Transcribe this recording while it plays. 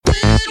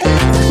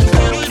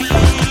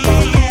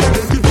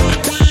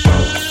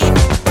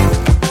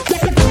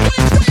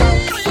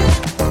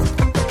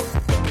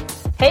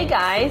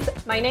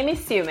My name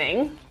is Siu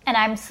Ming. And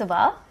I'm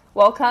Suba.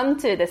 Welcome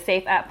to the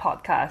Safe App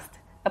Podcast,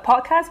 a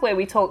podcast where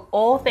we talk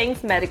all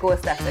things medical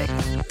aesthetics.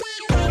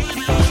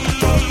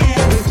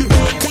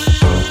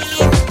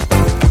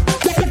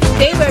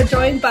 Today we're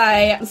joined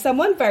by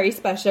someone very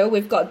special.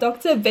 We've got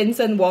Dr.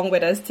 Vincent Wong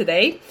with us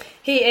today.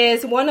 He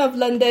is one of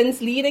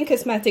London's leading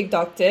cosmetic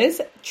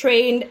doctors,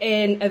 trained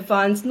in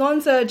advanced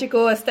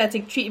non-surgical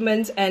aesthetic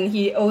treatments, and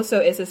he also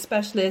is a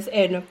specialist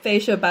in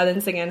facial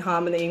balancing and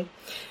harmony.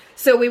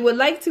 So we would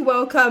like to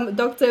welcome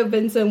Dr.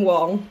 Vincent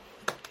Wong.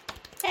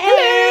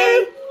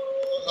 Hello!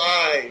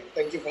 Hi,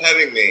 thank you for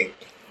having me.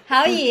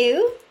 How are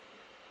you?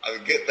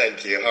 I'm good,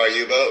 thank you. How are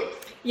you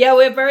both? Yeah,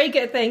 we're very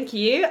good, thank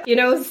you. You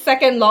know,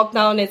 second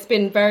lockdown, it's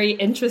been very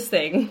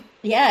interesting.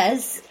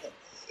 Yes.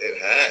 It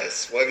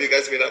has. What have you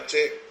guys been up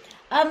to?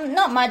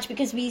 Not much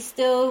because we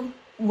still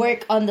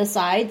work on the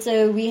side.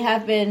 So we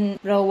have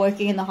been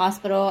working in the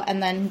hospital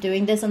and then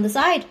doing this on the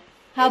side.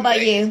 How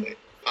about you?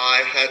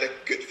 I had a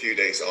good few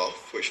days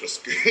off, which was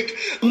good.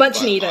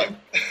 Much needed.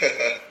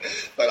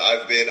 But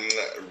I've been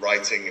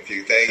writing a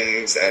few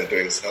things and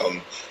doing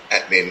some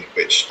admin,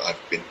 which I've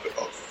been put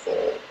off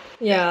for.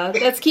 Yeah,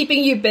 that's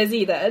keeping you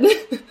busy then.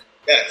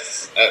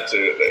 Yes,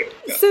 absolutely.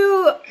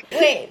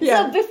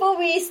 Yeah. So before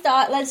we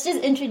start, let's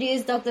just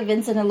introduce Dr.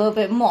 Vincent a little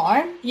bit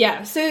more.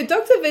 Yeah, so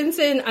Dr.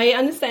 Vincent, I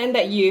understand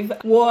that you've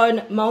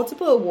won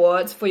multiple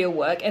awards for your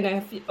work and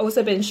have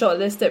also been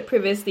shortlisted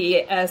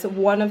previously as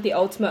one of the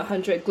Ultimate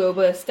 100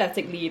 Global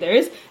Aesthetic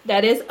Leaders.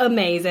 That is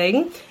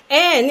amazing.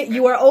 And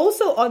you are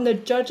also on the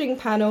judging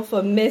panel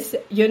for Miss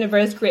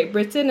Universe Great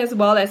Britain as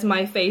well as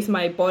My Face,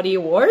 My Body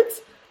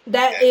Awards.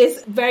 That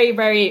is very,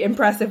 very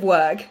impressive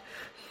work.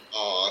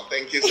 Oh,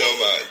 thank you so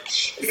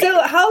much.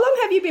 So how long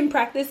have you been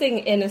practicing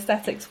in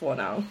aesthetics for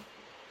now?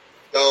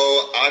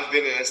 So I've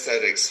been in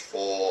aesthetics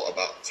for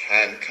about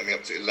 10, coming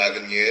up to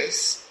 11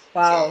 years.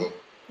 Wow. So,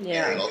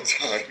 yeah. Very long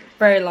time.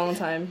 Very long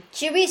time.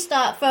 Should we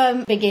start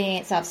from beginning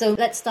itself? So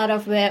let's start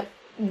off with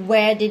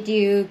where did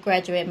you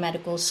graduate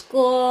medical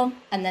school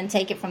and then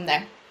take it from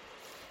there.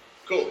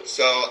 Cool.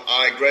 So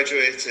I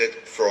graduated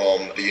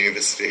from the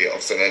University of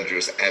St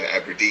Andrews and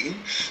Aberdeen.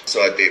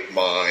 So I did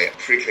my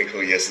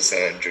pre-clinical years in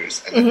St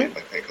Andrews and then did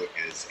my clinical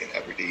years in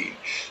Aberdeen.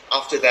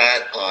 After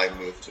that, I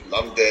moved to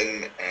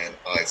London and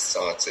I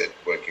started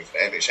working for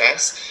the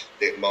NHS,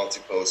 did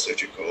multiple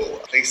surgical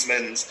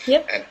placements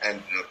and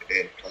ended up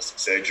in plastic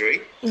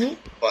surgery.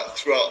 But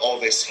throughout all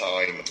this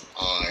time,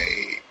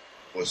 I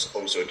was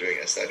also doing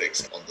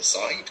aesthetics on the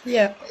side.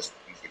 Yeah. I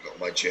got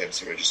my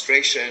GMC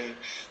registration.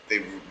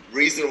 The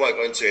reason why I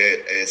got into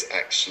it is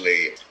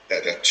actually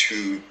that there are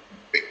two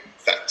big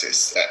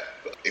factors,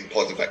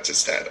 important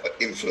factors that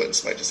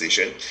influence my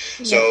decision.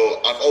 Yeah.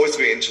 So I've always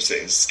been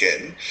interested in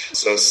skin.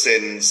 So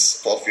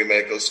since fourth year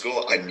medical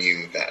school, I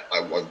knew that I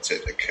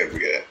wanted a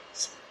career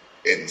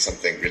in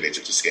something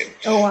related to skin.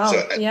 Oh, wow. So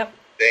at that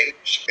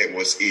stage, it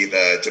was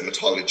either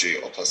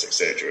dermatology or plastic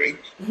surgery.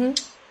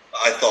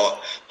 I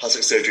thought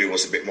plastic surgery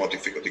was a bit more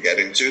difficult to get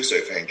into, so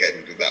if I can get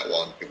into that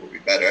one, it would be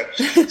better.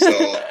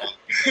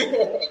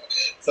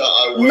 So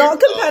I worked not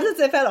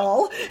competitive at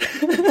all.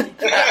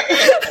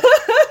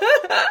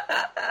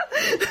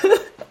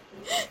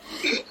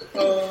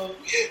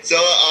 So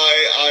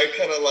I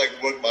kind of like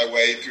worked my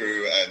way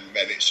through and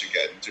managed to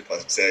get into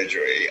plastic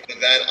surgery.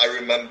 And then I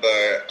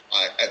remember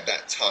at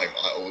that time,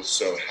 I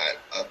also had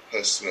a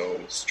personal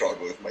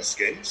struggle with my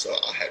skin. So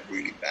I had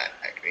really bad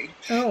acne.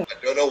 Oh. I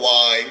don't know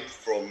why,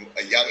 from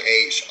a young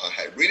age, I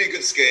had really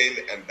good skin.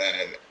 And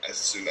then as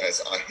soon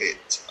as I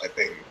hit, I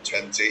think,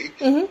 20,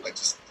 I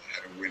just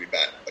had a really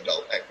bad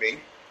adult acne.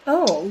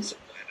 Oh. So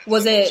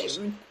was it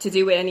to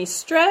do with any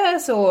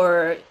stress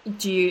or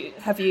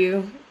have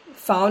you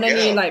found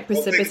any like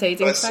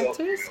precipitating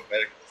factors?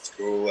 Medical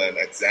school and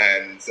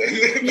exams.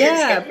 And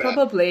yeah,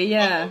 probably,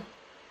 yeah.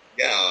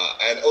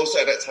 And also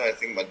at that time, I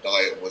think my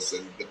diet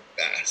wasn't the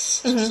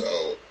best.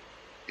 So,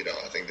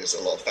 I think there's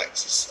a lot of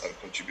factors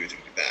contributing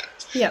to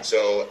that. Yeah.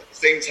 So at the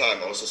same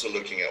time, I was also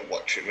looking at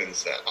what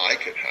treatments that I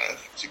could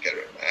have to get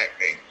rid of my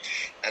acne.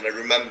 And I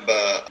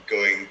remember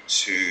going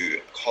to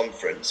a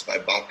conference by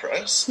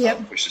BAPRAS,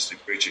 which is the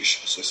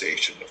British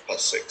Association of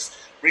Plastics,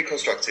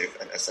 Reconstructive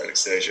and Aesthetic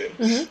Surgeon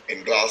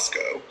in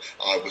Glasgow.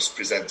 I was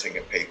presenting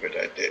a paper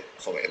that I did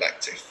for my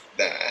elective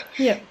there.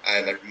 Yeah.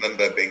 And I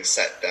remember being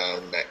sat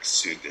down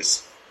next to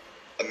this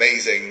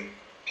amazing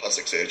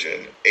plastic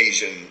surgeon,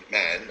 Asian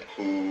man,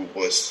 who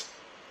was,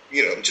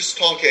 just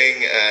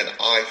talking, and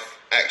I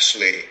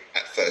actually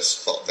at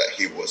first thought that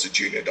he was a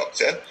junior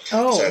doctor.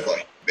 Oh. So I thought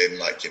he'd been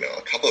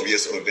a couple of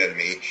years older than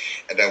me.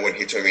 And then when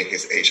he told me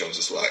his age, I was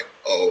just like,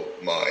 oh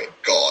my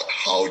God,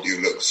 how do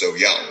you look so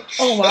young?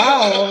 Oh,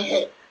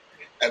 wow.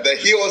 And then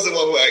he was the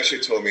one who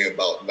actually told me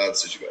about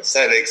non-surgical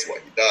aesthetics,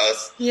 what he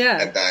does.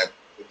 Yeah. And then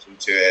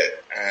into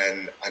it,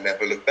 and I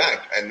never looked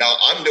back. And now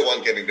I'm the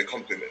one getting the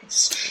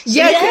compliments. So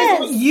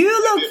because you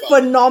look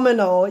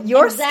phenomenal.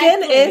 Your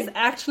skin is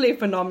actually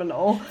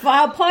phenomenal. For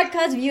our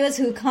podcast viewers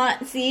who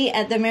can't see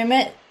at the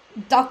moment,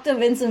 Dr.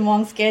 Vincent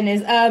Wong's skin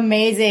is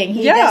amazing.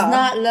 He does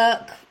not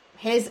look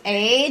his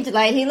age.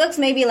 Like, he looks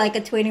maybe like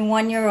a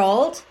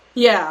 21-year-old.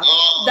 Yeah,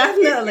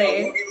 definitely.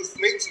 I want you to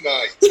sleep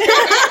tonight.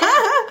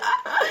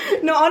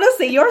 No,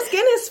 honestly, your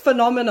skin is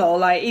phenomenal.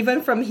 Like,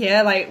 even from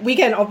here, like, we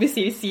can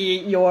obviously see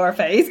your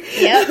face.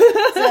 Yep.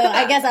 So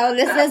I guess our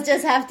listeners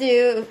just have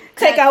to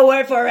Take our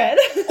word for it.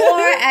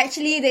 or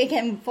actually they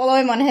can follow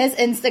him on his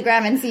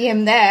Instagram and see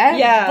him there.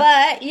 Yeah.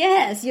 But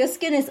yes, your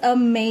skin is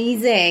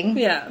amazing.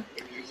 Yeah.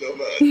 So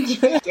much.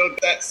 So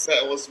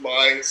that was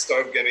my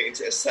start of getting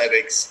into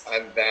aesthetics,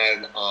 and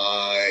then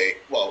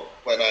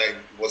when I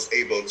was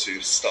able to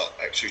start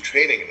actually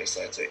training in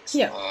aesthetics,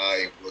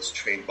 I was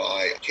trained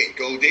by Kate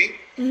Goldie,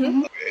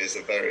 who is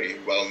a very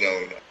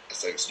well-known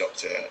aesthetics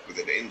doctor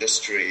within the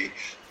industry,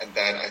 and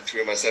then I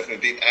threw myself in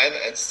the deep end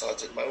and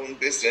started my own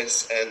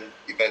business, and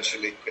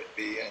eventually quit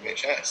the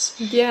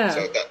NHS. Yeah.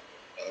 So that's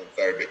a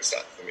very big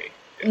step for me.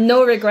 Yeah.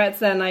 No regrets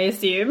then, I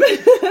assume.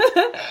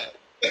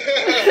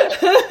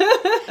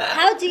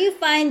 How do you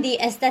find the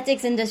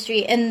aesthetics industry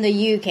in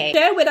the UK?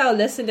 Share with our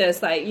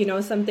listeners, like,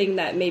 something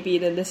that maybe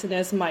the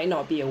listeners might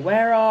not be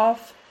aware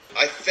of.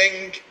 I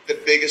think the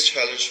biggest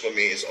challenge for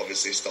me is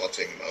obviously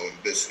starting my own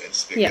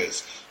business,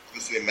 because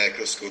obviously in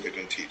medical school they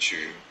don't teach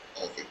you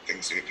all the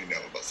things you need to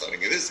know about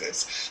starting a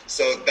business.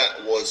 So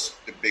that was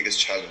the biggest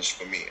challenge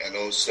for me. And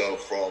also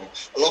from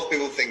a lot of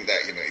people think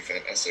that, if you're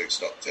an aesthetics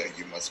doctor,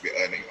 you must be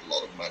earning a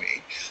lot of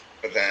money.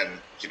 But then,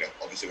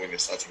 obviously when you're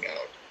starting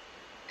out,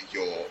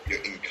 your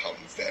income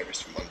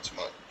varies from month to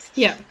month.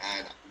 Yeah.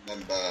 And I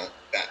remember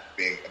that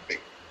being a big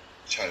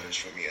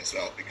challenge for me as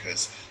well,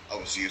 because I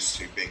was used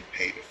to being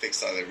paid a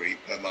fixed salary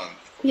per month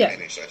for my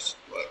NHS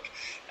work.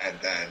 And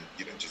then,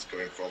 just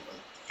going from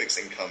a fixed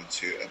income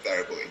to a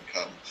variable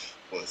income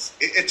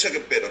it took a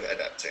bit of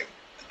adapting.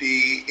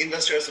 The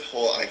industry as a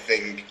whole, I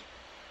think,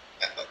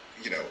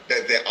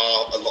 there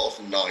are a lot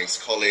of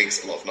nice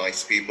colleagues, a lot of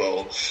nice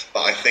people,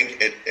 but I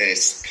think it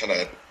is kind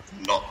of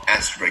not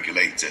as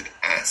regulated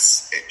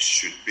as it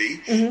should be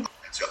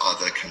to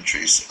other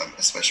countries,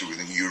 especially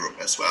within Europe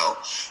as well.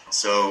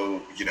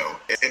 So,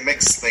 it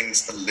makes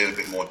things a little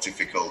bit more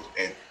difficult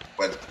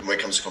when it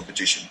comes to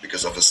competition,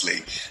 because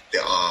obviously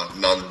there are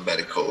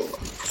non-medical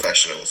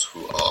professionals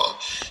who are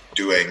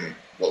doing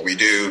what we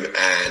do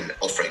and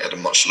offering at a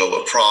much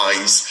lower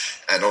price.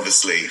 And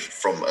obviously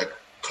from a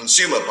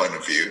consumer point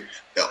of view,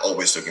 they're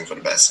always looking for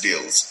the best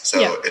deals.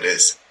 So it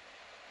is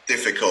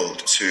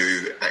difficult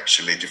to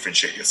actually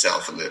differentiate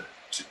yourself a little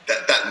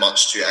that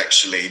much to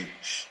actually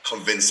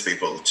convince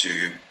people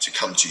to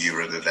come to you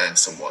rather than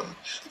someone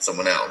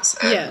else.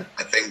 And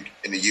I think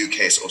in the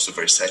UK it's also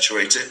very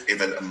saturated,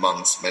 even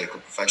amongst medical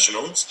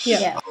professionals.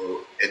 Yeah.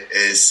 So it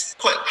is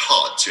quite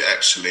hard to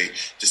actually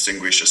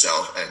distinguish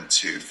yourself and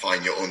to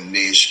find your own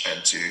niche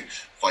and to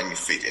find your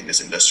feet in this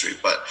industry.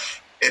 But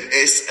it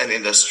is an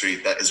industry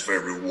that is very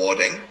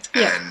rewarding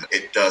and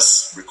it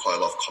does require a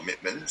lot of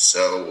commitment.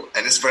 So,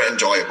 and it's very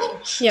enjoyable.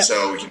 Yeah.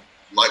 So you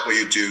like what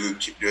you do,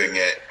 keep doing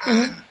it,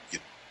 and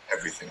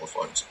everything will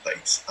fall into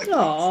place.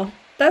 Aww,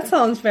 that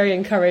sounds very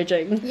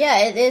encouraging.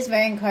 Yeah, it is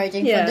very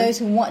encouraging for those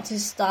who want to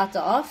start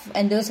off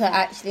and those who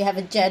actually have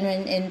a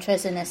genuine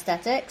interest in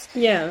aesthetics.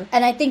 Yeah.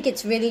 And I think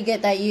it's really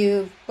good that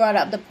you brought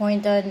up the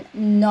point on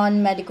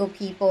non-medical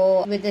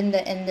people within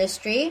the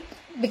industry,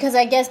 because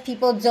I guess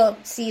people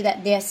don't see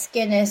that their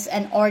skin is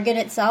an organ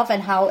itself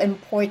and how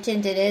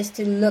important it is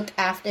to look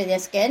after their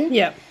skin.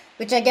 Yeah.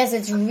 Which I guess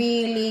it's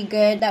really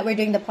good that we're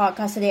doing the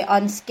podcast today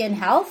on skin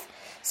health.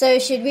 So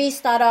should we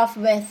start off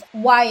with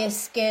why is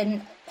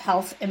skin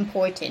health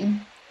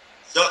important?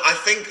 So I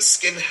think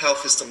skin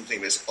health is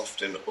something that's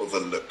often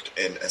overlooked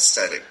in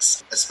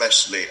aesthetics,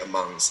 especially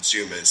amongst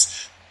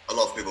consumers. A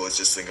lot of people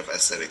just think of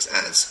aesthetics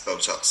as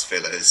Botox,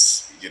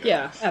 fillers,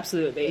 Yeah,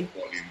 absolutely.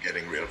 Volume,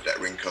 getting rid of that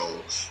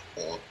wrinkle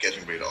or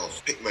getting rid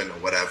of pigment or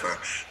whatever.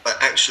 But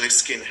actually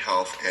skin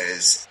health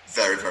is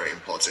very, very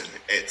important.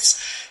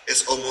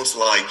 It's almost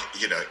like,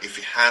 if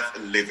you have a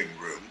living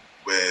room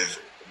with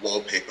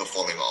wallpaper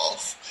falling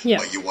off,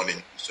 but you want a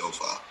new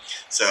sofa.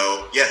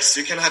 So yes,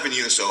 you can have a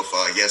new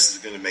sofa. Yes, it's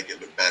going to make it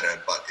look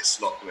better, but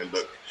it's not going to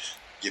look,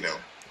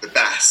 the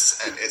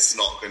best, and it's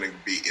not going to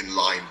be in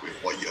line with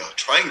what you're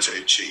trying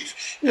to achieve.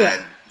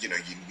 And you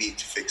need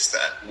to fix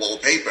that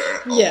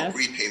wallpaper or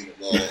repaint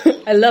the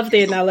wall. I love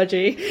the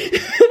analogy.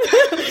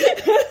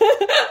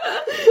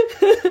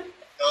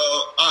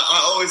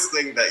 I always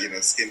think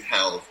that skin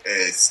health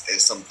is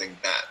something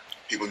that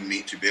people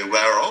need to be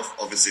aware of.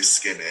 Obviously,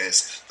 skin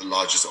is the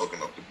largest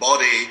organ of the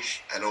body,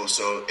 and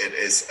also it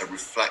is a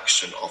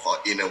reflection of our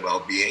inner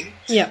well-being.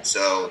 Yeah.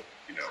 So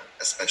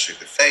especially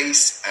the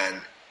face,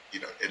 and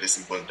it is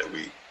important that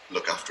we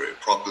look after it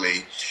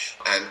properly.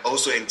 And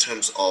also in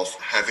terms of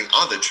having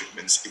other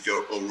treatments, if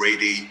you're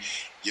already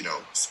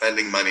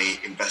spending money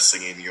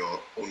investing in your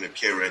own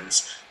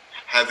appearance,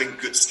 having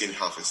good skin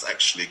health is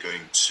actually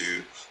going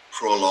to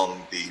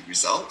prolong the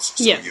results.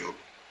 So your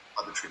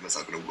other treatments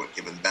are going to work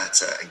even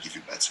better and give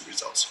you better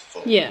results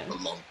for the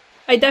long.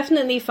 I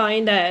definitely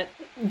find that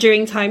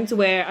during times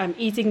where I'm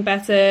eating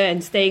better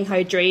and staying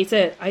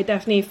hydrated, I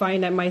definitely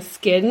find that my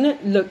skin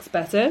looks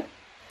better.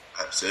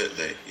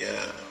 Absolutely,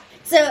 yeah.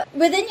 So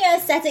within your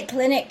aesthetic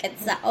clinic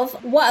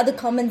itself, what are the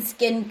common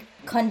skin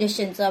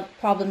conditions or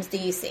problems do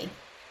you see?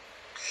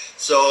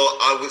 So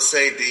I would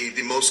say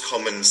the most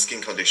common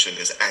skin condition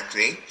is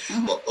acne,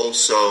 but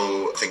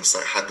also things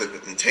like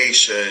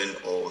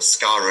hyperpigmentation or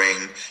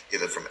scarring,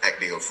 either from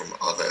acne or from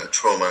other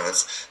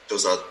traumas.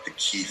 Those are the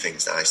key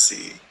things that I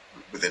see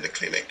within the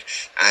clinic.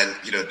 And,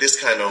 this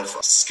kind of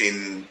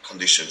skin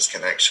conditions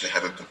can actually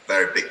have a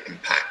very big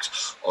impact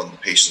on the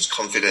patient's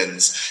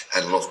confidence.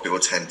 And a lot of people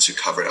tend to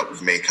cover it up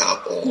with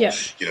makeup or,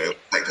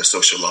 like their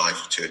social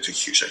life to a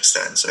huge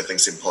extent. So I think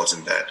it's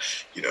important that,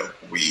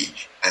 we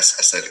as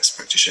aesthetics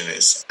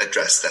practitioners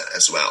address that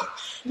as well.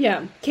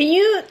 Yeah. Can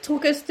you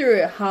talk us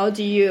through how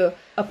do you,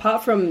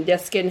 apart from their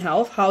skin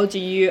health, how do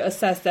you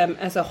assess them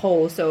as a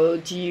whole? So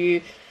do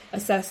you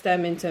assess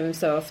them in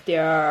terms of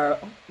their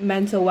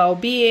mental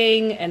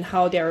well-being and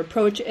how their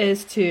approach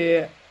is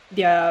to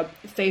their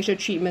facial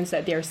treatments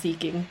that they're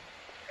seeking?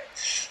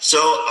 So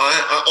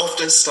I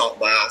often start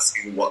by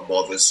asking what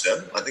bothers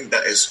them. I think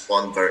that is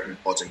one very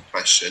important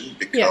question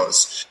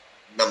because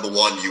number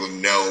one, you will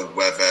know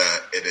whether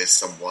it is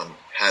someone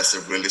has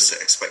a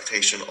realistic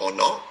expectation or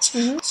not.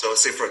 So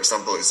say, for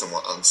example, if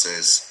someone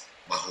answers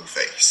my whole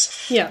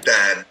face,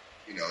 then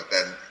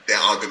they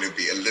are going to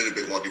be a little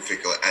bit more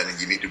difficult, and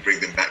you need to bring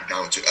them back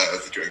down to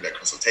earth during that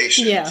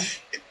consultation in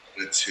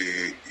order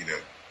to,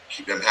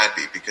 keep them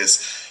happy.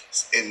 Because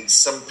in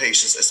some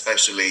patients,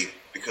 especially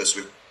because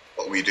with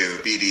what we do,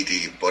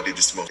 BDD, body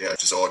dysmorphia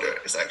disorder,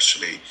 is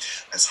actually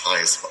as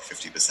high as about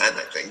 50%,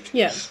 I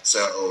think.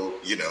 So,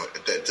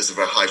 there's a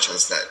very high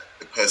chance that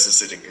the person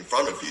sitting in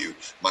front of you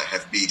might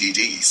have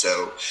BDD.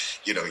 So,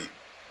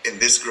 in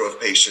this group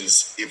of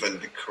patients, even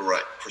the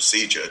correct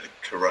procedure, the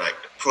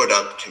correct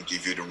product can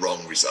give you the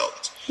wrong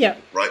result.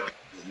 Right?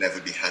 You'll never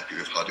be happy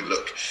with how they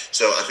look.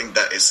 So I think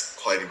that is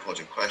quite an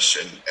important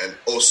question. And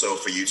also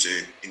for you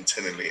to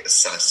internally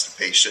assess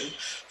the patient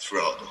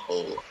throughout the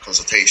whole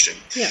consultation.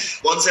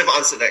 Once I've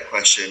answered that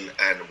question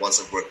and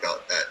once I've worked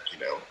out that,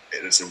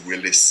 it is a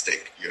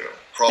realistic,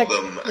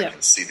 problem, I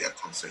can see their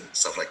concern and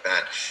stuff like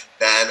that,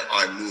 then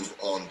I move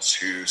on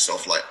to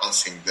sort of like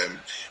asking them,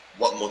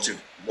 what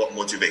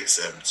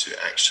motivates them to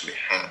actually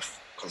have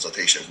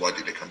consultation? Why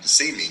did they come to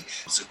see me?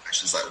 So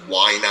questions like,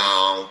 why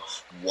now?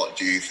 What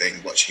do you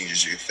think? What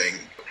changes do you think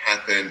will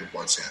happen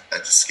once you have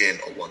better skin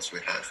or once we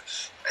have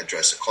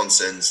addressed the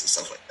concerns and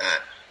stuff like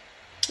that?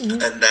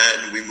 And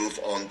then we move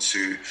on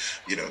to,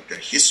 their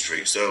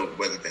history. So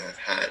whether they have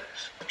had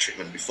a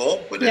treatment before,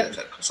 whether they've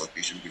had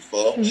consultation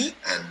before,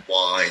 and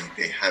why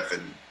they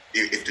haven't.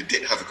 If they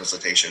did have a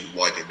consultation,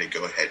 why didn't they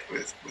go ahead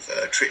with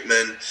a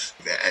treatment?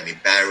 Are there any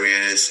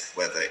barriers,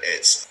 whether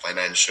it's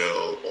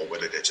financial or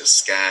whether they're just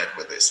scared,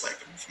 whether it's like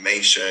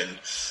information?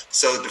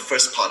 So the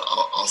first part,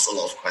 I'll ask a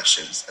lot of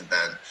questions and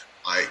then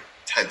I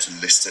tend to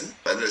listen.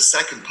 And the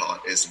second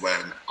part is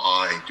when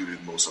I do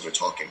most of the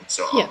talking.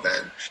 So I'll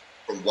then,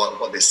 from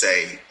what they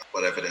say,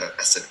 whatever the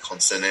aesthetic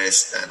concern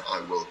is, then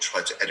I will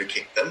try to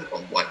educate them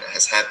on why that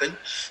has happened.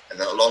 And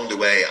then along the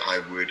way, I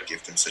would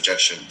give them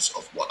suggestions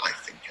of what I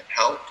think can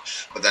help,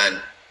 but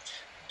then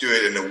do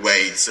it in a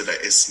way so that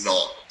it's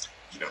not,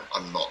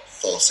 I'm not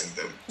forcing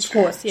them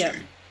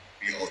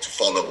to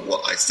follow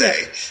what I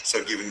say.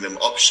 So giving them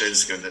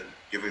options,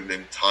 giving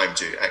them time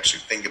to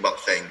actually think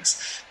about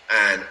things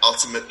and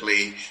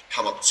ultimately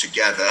come up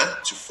together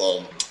to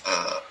form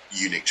a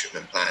unique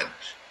treatment plan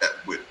that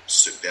would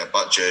suit their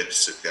budget,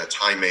 suit their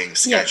timing,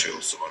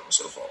 schedule, so on and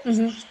so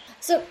forth.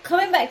 So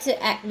coming back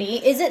to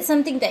acne, is it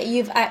something that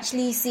you've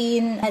actually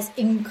seen has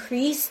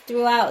increased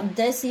throughout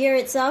this year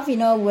itself,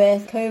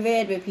 with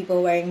COVID, with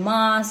people wearing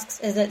masks?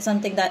 Is it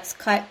something that's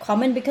quite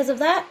common because of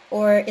that?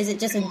 Or is it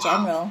just in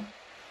general?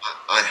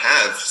 I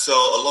have. So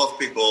a lot of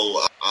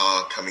people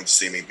are coming to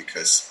see me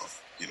because of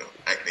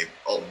acne,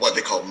 or what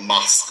they call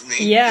maskne.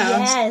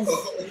 Yes.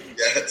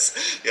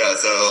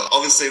 So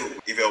obviously,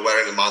 if you're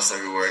wearing a mask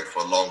and you're wearing it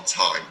for a long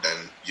time,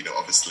 then,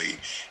 obviously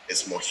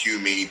it's more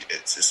humid,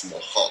 it's more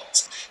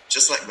hot,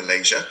 just like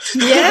Malaysia.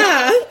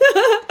 Yeah.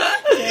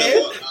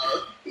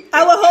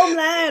 Our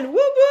homeland.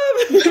 Whoop,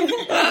 whoop.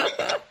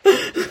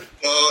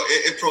 So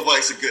it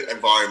provides a good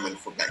environment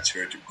for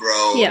bacteria to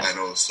grow and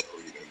also,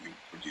 you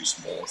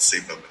produce more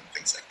sebum and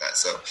things like that.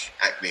 So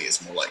acne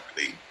is more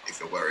likely if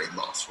you're wearing a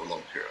mask for a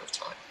long period of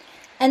time.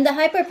 And the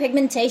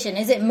hyperpigmentation,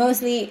 is it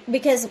mostly,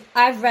 because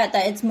I've read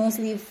that it's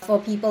mostly for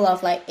people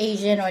of like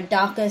Asian or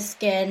darker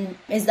skin.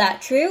 Is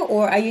that true?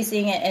 Or are you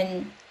seeing it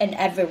in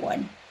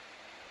everyone?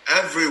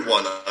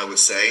 Everyone, I would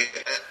say.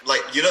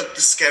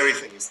 The scary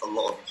thing is a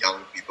lot of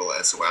young people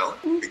as well,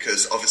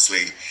 because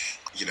obviously,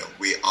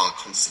 we are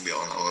constantly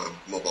on our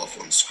mobile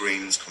phone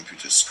screens,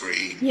 computer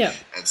screen,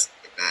 and stuff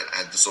like that.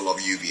 And there's a lot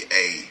of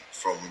UVA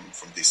from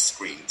these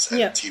screens and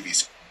TV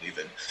screens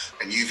even.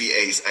 And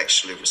UVA is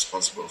actually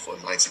responsible for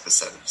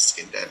 90% of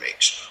skin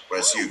damage,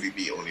 whereas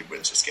UVB only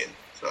burns your skin.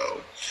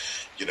 So,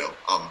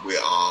 we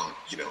are,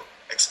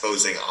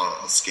 exposing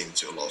our skin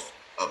to a lot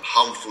of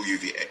harmful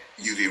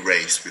UV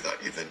rays without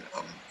even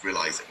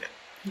realizing it.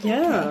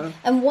 Yeah. Okay.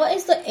 And what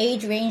is the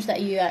age range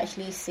that you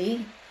actually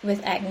see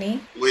with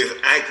acne? With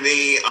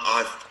acne,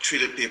 I've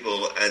treated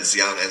people as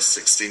young as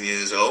 16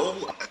 years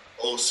old, and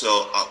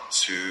also up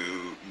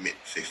to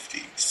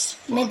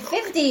mid-50s.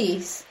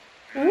 Mid-50s?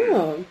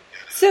 Oh.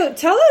 So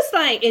tell us,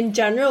 like, in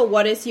general,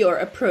 what is your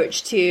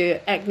approach to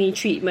acne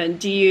treatment?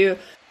 Do you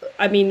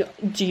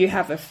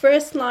have a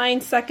first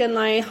line, second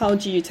line? How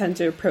do you tend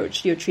to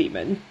approach your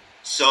treatment?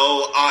 So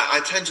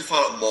I tend to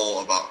find out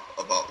more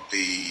about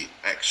the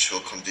actual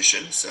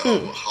condition. So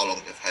how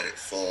long they've had it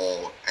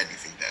for,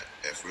 anything that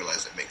they've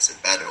realized that makes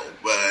it better or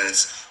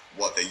worse,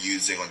 what they're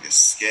using on their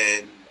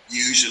skin.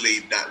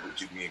 Usually that would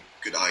give me a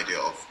good idea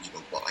of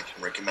what I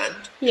can recommend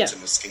in terms of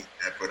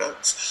skincare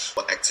products,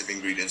 what active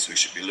ingredients we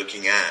should be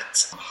looking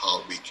at,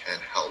 how we can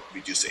help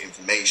reduce the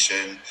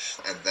inflammation,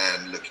 and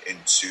then look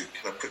into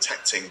kind of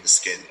protecting the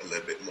skin a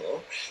little bit more,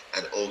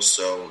 and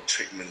also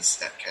treatments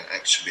that can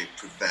actually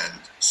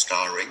prevent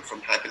scarring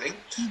from happening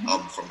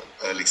from an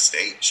early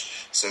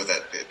stage, so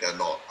that they're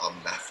not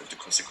left with the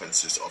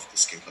consequences of the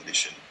skin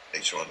condition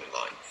later on in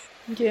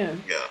life.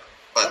 Yeah.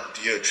 But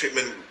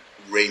treatment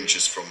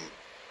ranges from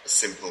a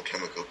simple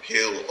chemical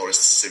pill or a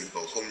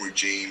simple home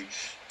regime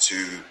to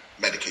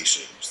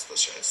medications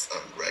such as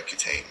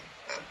Roaccutane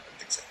and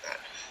things like that.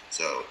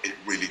 So it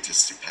really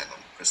just depends on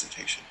the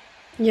presentation.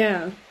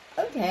 Yeah.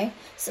 Okay.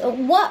 So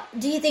what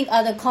do you think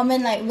are the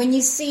common, like when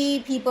you see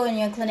people in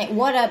your clinic,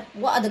 what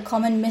are the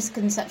common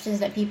misconceptions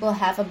that people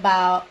have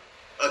about?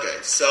 Okay,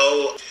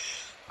 so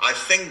I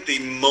think the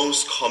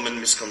most common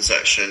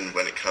misconception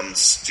when it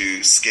comes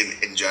to skin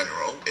in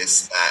general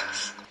is that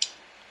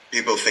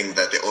people think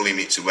that they only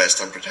need to wear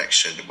sun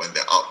protection when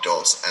they're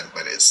outdoors and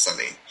when it's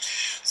sunny.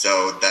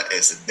 So that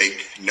is a big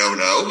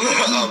no-no.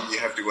 You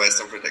have to wear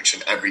sun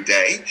protection every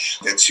day.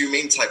 There are two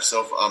main types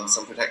of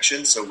sun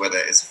protection. So whether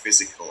it's a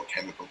physical or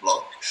chemical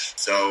block.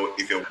 So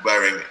if you're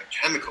wearing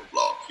a chemical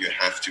block, you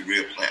have to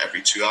reapply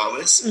every 2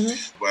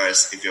 hours.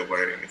 Whereas if you're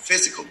wearing a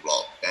physical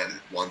block,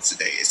 then once a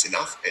day is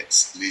enough.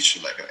 It's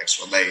literally like an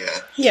extra layer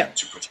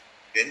to protect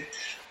the skin.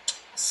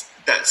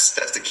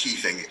 That's the key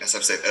thing. As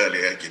I've said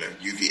earlier,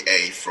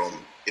 UVA from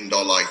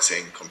indoor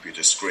lighting,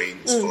 computer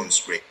screens, phone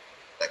screen,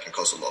 that can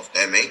cause a lot of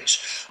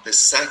damage. The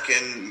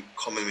second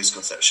common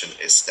misconception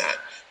is that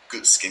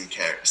good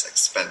skincare is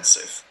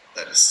expensive.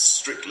 That is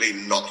strictly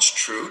not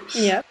true.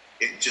 Yeah.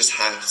 It just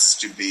has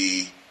to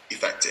be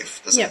effective.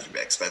 It doesn't have to be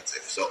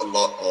expensive. So a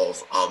lot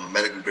of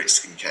medical grade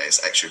skincare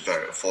is actually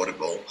very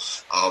affordable,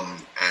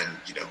 and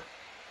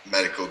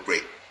medical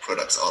grade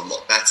products are a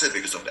lot better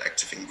because of the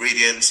active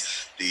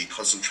ingredients, the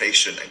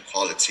concentration and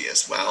quality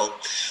as well.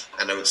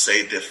 And I would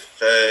say the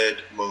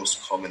third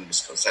most common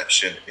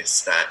misconception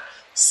is that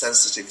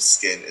sensitive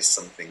skin is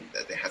something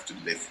that they have to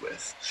live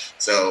with.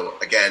 So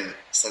again,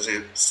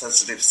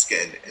 sensitive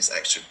skin is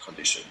actually a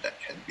condition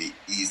that can be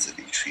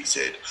easily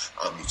treated.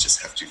 You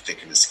just have to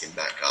thicken the skin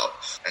back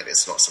up, and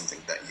it's not something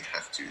that you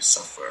have to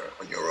suffer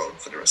on your own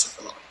for the rest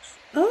of your life.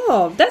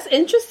 Oh, that's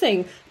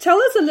interesting. Tell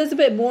us a little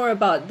bit more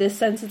about this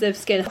sensitive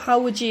skin. How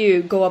would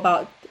you go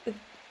about,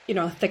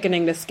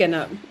 thickening the skin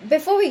up?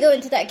 Before we go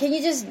into that, can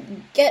you just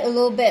get a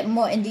little bit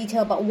more in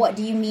detail about what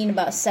do you mean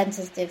about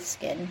sensitive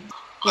skin?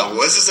 I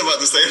was just about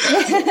to say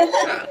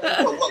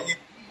that. What you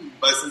mean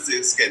by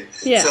sensitive skin.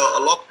 Yeah. So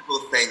a lot of people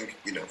think,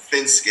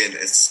 thin skin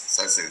is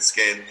sensitive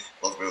skin.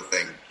 A lot of people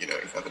think, if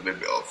you have a little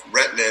bit of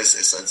redness,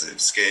 it's sensitive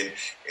skin.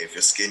 If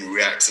your skin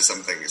reacts to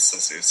something, it's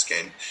sensitive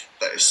skin.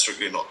 That is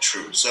strictly not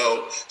true.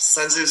 So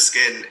sensitive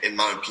skin, in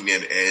my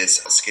opinion,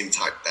 is a skin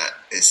type that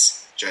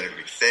is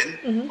generally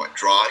thin, quite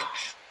dry,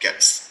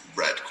 gets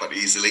red quite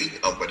easily,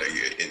 whether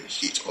you're in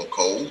heat or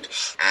cold,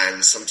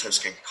 and sometimes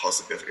can cause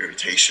a bit of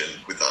irritation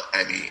without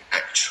any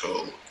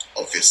actual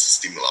obvious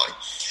stimuli.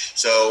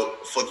 So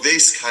for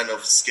this kind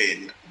of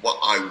skin, what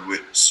I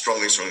would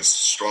strongly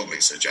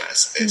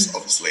suggest is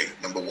obviously,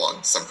 number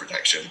one, sun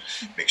protection.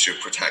 Make sure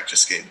you protect your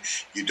skin.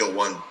 You don't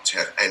want to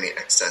have any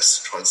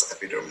excess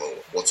transepidermal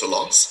water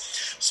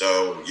loss.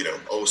 So,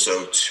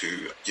 also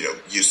to,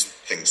 use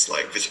things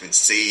like vitamin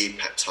C,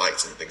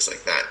 peptides and things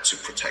like that to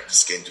protect the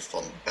skin to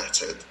form a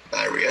better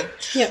barrier.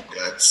 Yeah.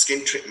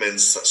 Skin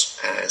treatments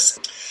such as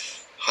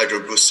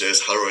hydro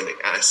boosters,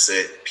 hyaluronic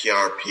acid,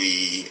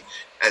 PRP,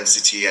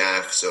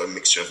 NCTF, so a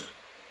mixture of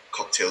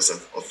cocktails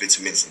of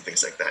vitamins and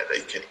things like that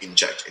you can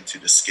inject into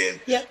the skin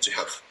to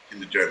help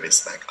the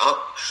dermis back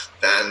up.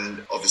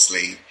 Then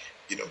obviously,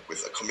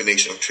 with a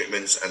combination of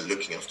treatments and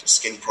looking after the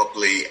skin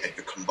properly, and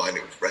you combine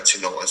it with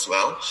retinol as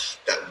well,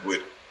 that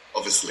would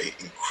obviously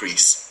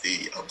increase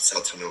the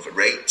cell turnover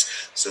rate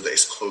so that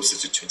it's closer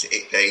to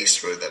 28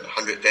 days rather than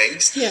 100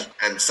 days. Yeah.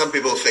 And some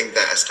people think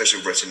that, especially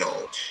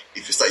retinol,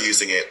 if you start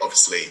using it,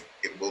 obviously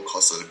it will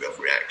cause a little bit of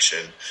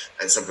reaction.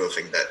 And some people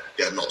think that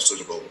they are not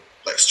suitable.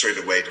 Like straight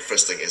away, the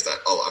first thing is that,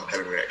 I'm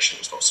having a reaction,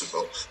 it's not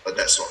suitable. But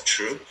that's not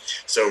true.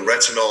 So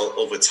retinol,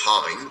 over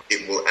time,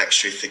 it will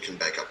actually thicken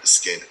back up the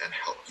skin and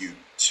help you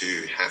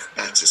to have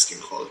better skin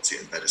quality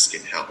and better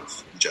skin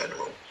health in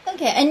general.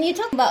 Okay, and you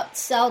talk about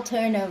cell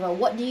turnover.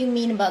 What do you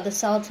mean about the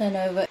cell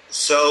turnover?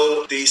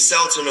 So the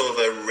cell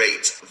turnover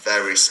rate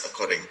varies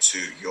according to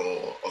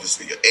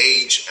obviously your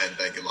age and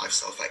then your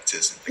lifestyle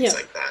factors and things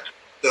like that.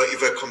 So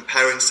if we're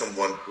comparing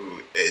someone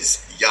who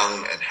is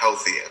young and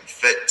healthy and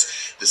fit,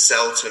 the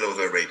cell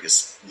turnover rate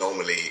is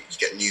normally you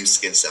get new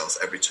skin cells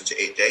every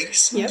 28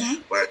 days. Yep.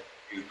 Where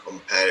you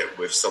compare it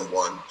with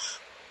someone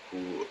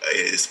who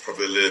is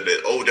probably a little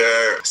bit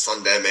older,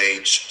 sun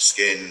damage,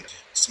 skin,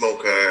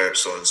 smoker,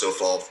 so on and so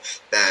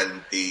forth,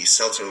 then the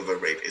cell turnover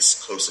rate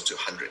is closer to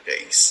 100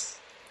 days.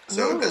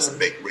 So there's a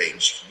big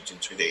range between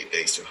 28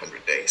 days to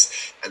 100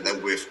 days. And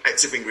then with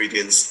active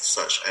ingredients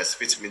such as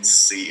vitamin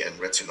C and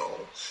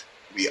retinol,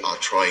 we are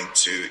trying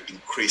to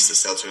increase the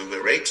cell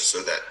turnover rate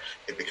so that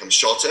it becomes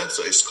shorter,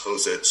 so it's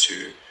closer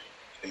to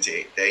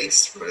 28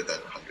 days rather than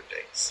 100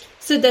 days.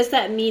 So does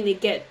that mean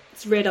it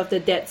gets rid of the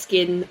dead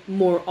skin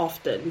more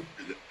often?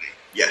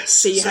 Yes.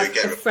 So you have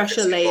a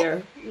fresher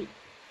layer.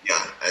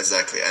 Yeah,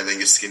 exactly. And then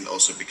your skin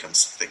also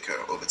becomes thicker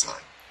over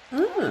time.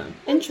 Ah,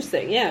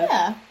 interesting,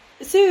 yeah.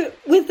 So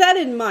with that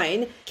in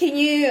mind, can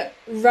you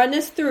run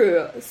us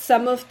through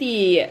some of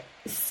the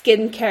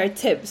skincare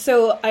tips?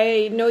 So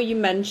I know you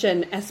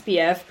mentioned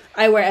SPF.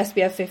 I wear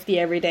SPF 50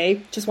 every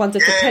day. Just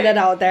wanted to put it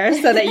out there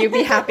so that you'd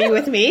be happy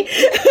with me.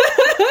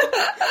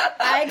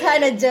 I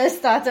kind of just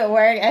started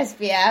wearing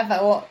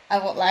SPF. I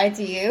won't lie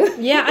to you.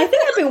 Yeah, I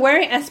think I've been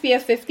wearing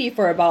SPF 50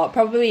 for about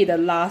probably the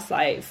last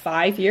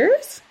 5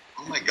 years.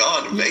 Oh my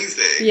God,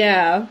 amazing.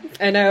 Yeah,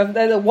 I know.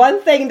 The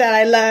one thing that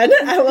I learned,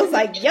 I was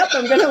like, yep,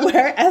 I'm going to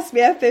wear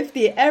SPF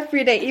 50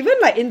 every day. Even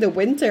in the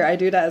winter, I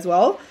do that as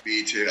well.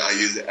 Me too. I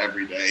use it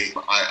every day.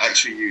 I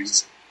actually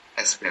use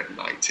SPF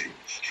 90.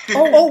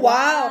 Oh,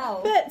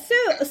 wow. But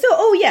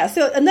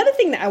so another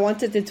thing that I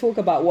wanted to talk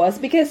about was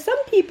because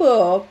some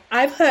people,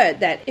 I've heard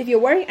that if you're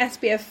wearing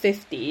SPF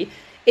 50,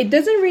 it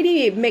doesn't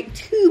really make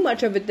too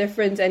much of a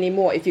difference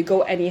anymore if you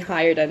go any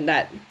higher than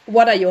that.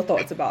 What are your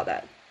thoughts about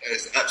that?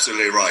 It's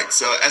absolutely right.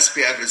 So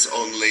SPF is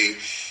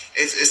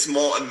it's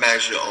more a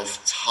measure of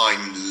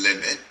time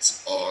limit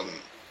on,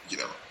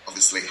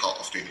 obviously how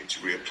often you need to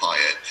reapply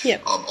it. Yeah.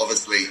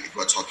 Obviously, if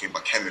we're talking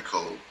about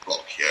chemical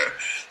block here,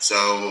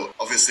 so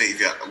obviously if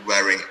you're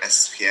wearing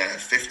SPF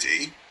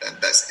 50, then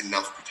that's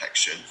enough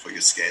protection for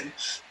your skin,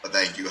 but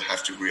then you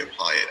have to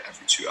reapply it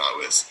every 2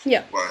 hours.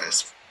 Yeah.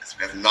 Whereas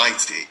SPF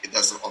 90, it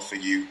doesn't offer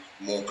you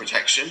more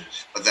protection,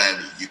 but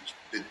then the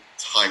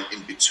time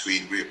in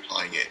between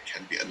reapplying it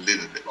can be a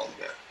little bit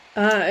longer.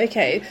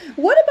 Okay.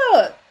 What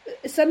about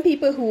some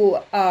people who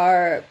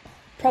are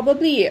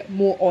probably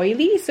more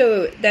oily,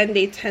 so then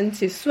they tend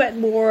to sweat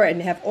more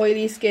and have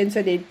oily skin,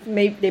 so they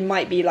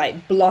might be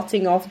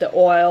blotting off the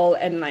oil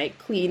and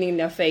cleaning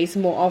their face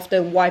more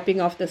often,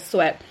 wiping off the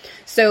sweat.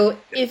 So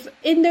if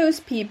in those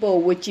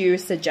people, would you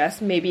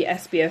suggest maybe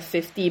SPF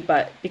 50,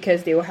 but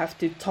because they will have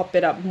to top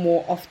it up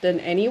more often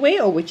anyway,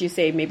 or would you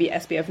say maybe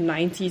SPF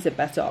 90 is a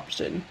better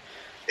option?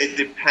 It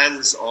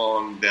depends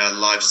on their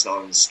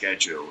lifestyle and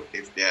schedule.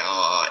 If they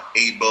are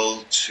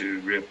able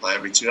to reapply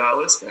every 2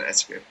 hours, then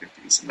SPF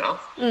 50 is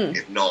enough.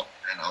 If not,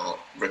 then I'll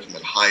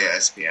recommend higher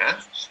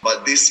SPF.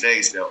 But these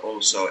days, there are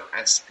also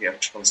SPF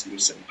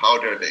translucent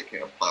powder that you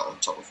can apply on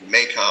top of your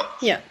makeup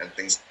and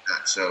things like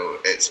that. So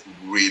it's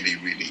really,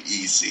 really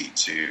easy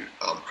to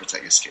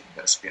protect your skin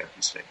with SPF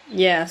these days.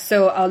 Yeah,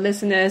 so our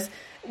listeners,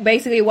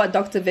 basically what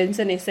Dr.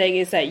 Vincent is saying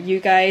is that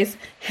you guys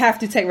have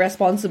to take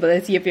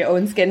responsibility of your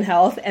own skin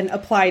health and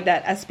apply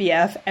that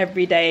SPF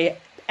every day,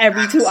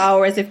 every 2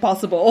 hours if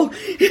possible.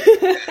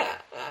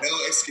 No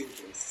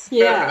excuses.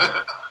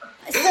 Yeah.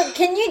 So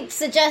can you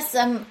suggest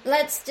some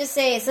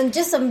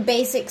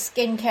basic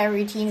skincare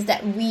routines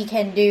that we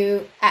can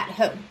do at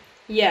home?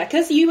 Yeah,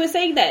 because you were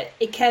saying that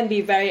it can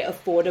be very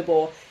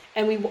affordable.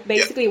 And we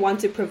basically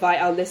want to provide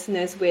our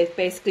listeners with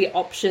basically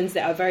options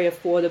that are very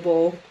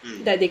affordable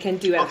that they can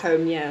do at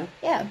home, Yeah.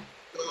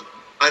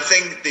 I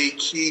think the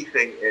key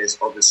thing is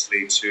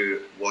obviously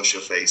to wash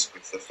your face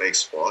with the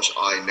face wash.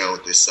 I know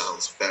this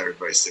sounds very,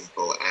 very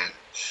simple and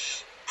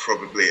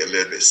probably a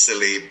little bit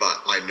silly,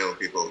 but I know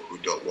people who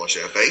don't wash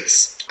their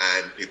face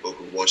and people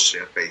who wash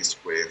their face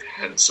with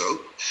hand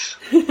soap.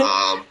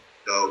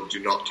 So do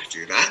not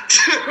do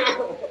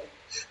that.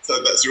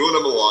 So that's rule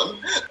number one.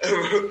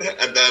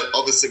 And then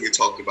obviously we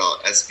talked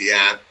about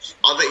SPF.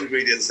 Other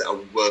ingredients that are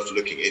worth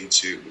looking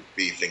into would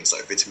be things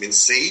like vitamin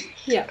C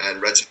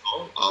and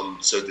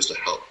retinol. So this will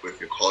help with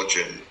your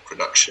collagen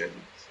production,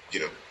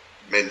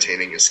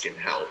 maintaining your skin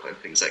health and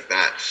things like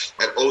that.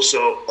 And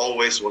also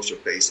always wash your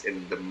face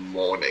in the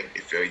morning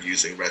if you're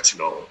using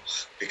retinol,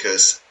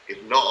 because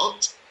if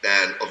not,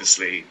 then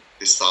obviously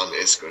the sun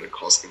is going to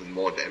cause even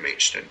more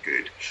damage than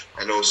good.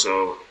 And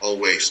also,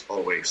 always,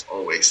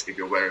 if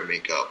you're wearing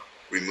makeup,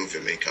 remove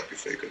your makeup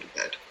before you go to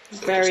bed.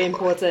 So very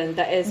important.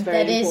 That is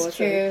very important. That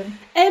is true.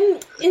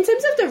 In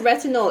terms of the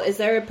retinol, is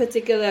there a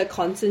particular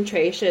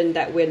concentration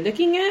that we're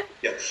looking at?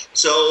 Yeah.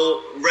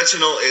 So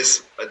retinol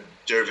is a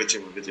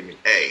derivative of vitamin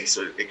A.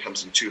 So it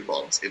comes in two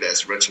forms, either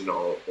as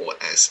retinol or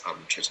as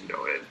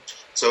tretinoin.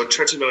 So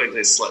tretinoin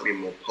is slightly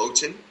more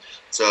potent.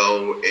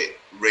 So it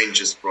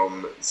ranges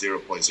from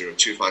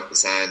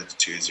 0.025%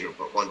 to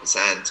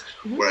 0.1%,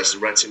 whereas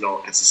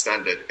retinol as a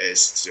standard is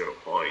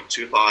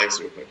 0.25,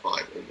 0.5,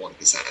 or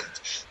 1%.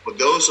 For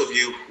those of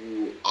you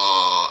who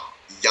are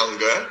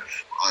younger,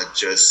 are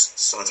just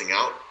starting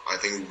out, I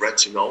think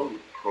retinol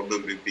would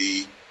probably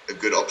be a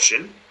good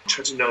option.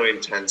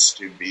 Tretinoin tends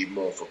to be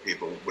more for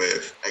people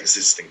with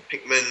existing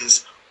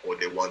pigments, or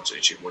they want to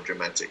achieve more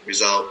dramatic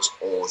results,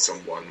 or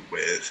someone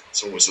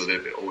who's a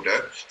little bit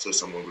older, so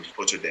someone with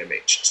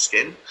photodamaged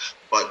skin.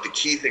 But the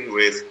key thing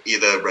with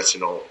either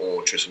retinol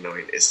or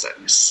tretinoin is that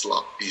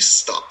you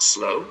start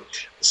slow.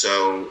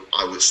 So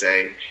I would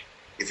say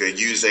if you're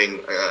using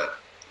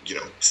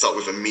start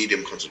with a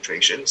medium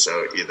concentration,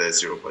 so either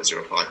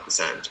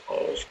 0.05%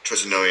 of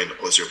tretinoin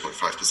or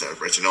 0.5% of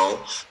retinol.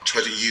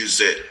 Try to use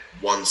it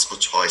once or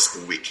twice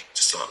a week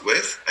to start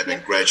with, and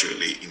then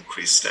gradually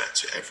increase that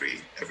to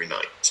every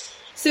night.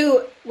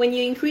 So when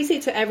you increase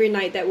it to every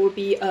night, that will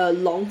be a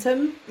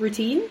long-term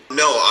routine?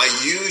 No, I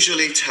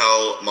usually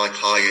tell my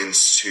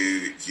clients to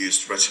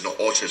use retinol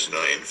or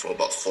tretinoin for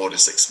about 4 to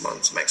 6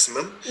 months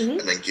maximum,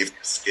 and then give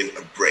the skin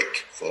a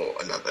break for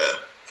another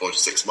 4 to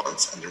 6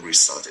 months and then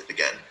restart it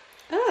again.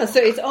 So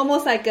it's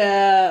almost like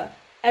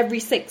every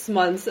 6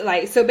 months.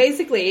 So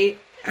basically,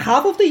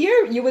 half of the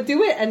year you would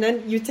do it, and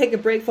then you take a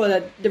break for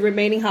the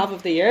remaining half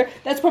of the year.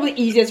 That's probably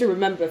easier to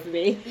remember for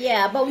me.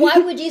 Yeah, but why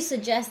would you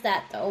suggest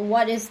that though?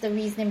 What is the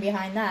reasoning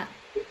behind that?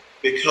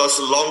 Because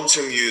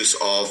long-term use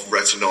of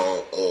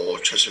retinol or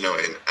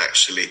tretinoin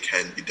actually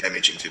can be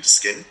damaging to the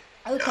skin.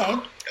 Okay.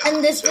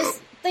 And this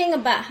thing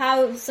about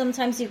how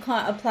sometimes you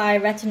can't apply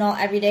retinol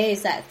every day,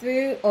 is that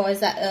true, or is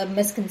that a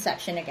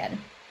misconception again?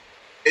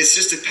 It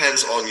just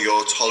depends on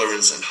your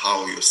tolerance and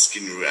how your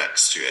skin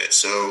reacts to it.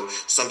 So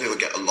some people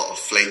get a lot of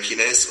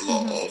flakiness, a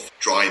lot of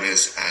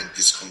dryness and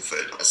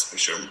discomfort,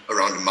 especially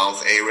around the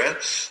mouth area.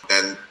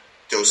 Then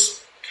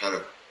those kind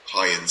of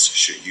clients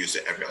should use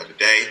it every other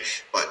day.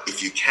 But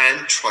if you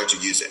can, try to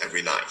use it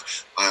every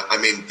night. I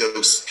mean,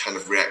 those kind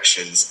of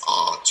reactions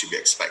are to be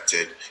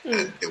expected,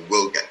 and they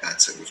will get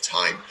better with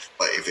time.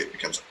 But if it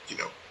becomes,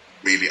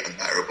 really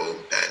unbearable,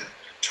 then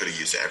try to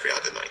use it every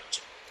other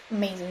night.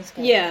 Amazing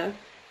skin. Yeah.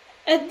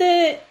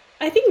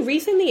 I think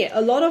recently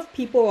a lot of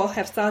people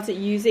have started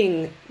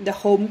using the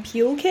home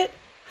peel kit.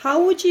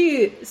 How would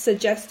you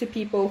suggest to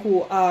people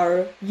who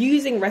are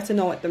using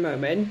retinol at the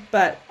moment,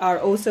 but are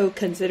also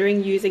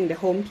considering using the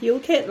home peel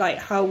kit?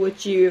 How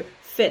would you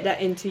fit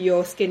that into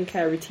your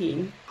skincare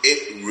routine?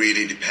 It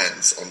really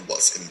depends on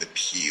what's in the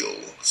peel.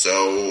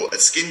 So a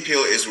skin peel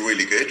is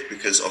really good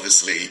because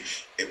obviously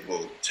it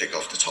will take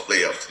off the top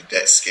layer of the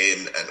dead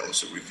skin and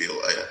also reveal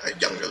a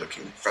younger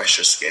looking,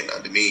 fresher skin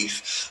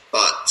underneath.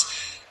 But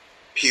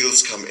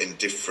peels come in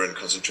different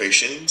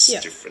concentrations,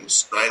 different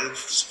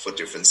strengths for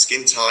different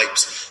skin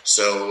types.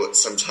 So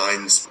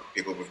sometimes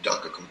people with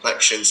darker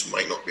complexions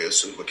might not be a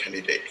suitable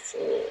candidate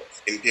for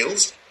skin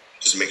peels.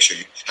 Just make sure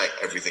you check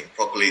everything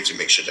properly to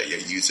make sure that you're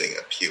using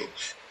a peel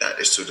that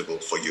is suitable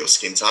for your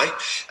skin type.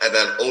 And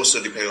then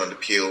also depending on the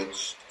peel,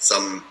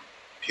 some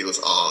peels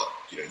are,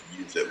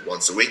 use it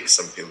once a week.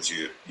 Some peels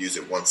you use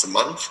it once a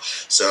month.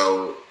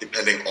 So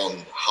depending on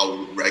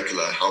how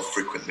regular, how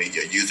frequently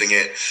you're using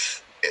it,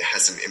 it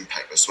has an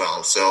impact as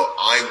well. So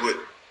I would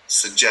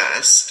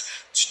suggest,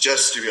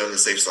 just to be on the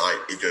safe side,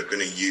 if you're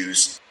going to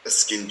use a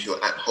skin peel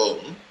at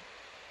home,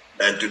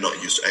 then do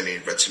not use any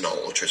retinol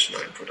or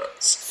tretinoin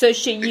products. So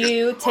should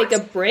you take a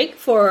break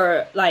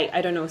for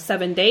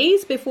 7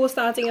 days before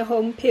starting a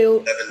home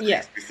peel? 7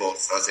 days before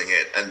starting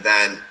it, and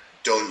then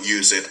don't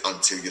use it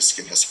until your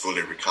skin has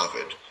fully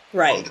recovered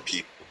from the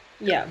peel.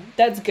 Yeah,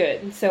 that's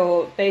good.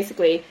 So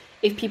basically,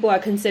 if people are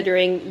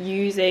considering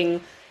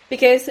using,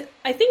 because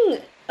I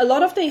think a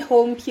lot of the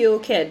home peel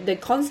kit, the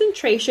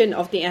concentration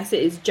of the acid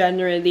is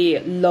generally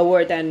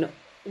lower than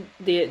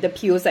the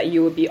peels that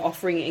you would be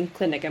offering in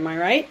clinic. Am I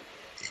right?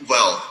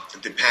 Well,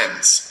 it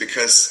depends,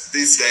 because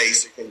these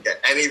days you can get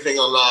anything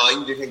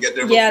online. You can get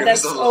different peels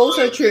that's online.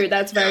 Also true.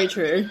 That's very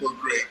true.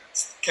 Great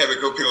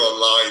chemical peel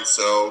online,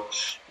 so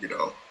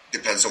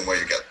depends on where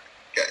you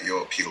get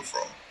your peel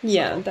from.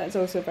 Yeah, that's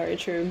also very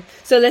true.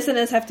 So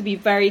listeners have to be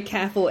very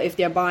careful if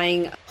they're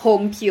buying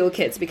home peel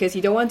kits, because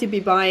you don't want to be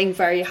buying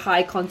very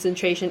high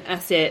concentration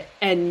acid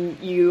and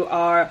you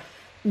are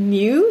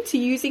new to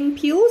using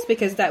peels,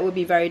 because that would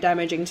be very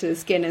damaging to the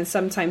skin, and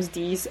sometimes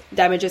these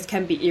damages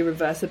can be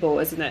irreversible,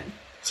 isn't it?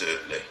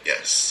 Absolutely,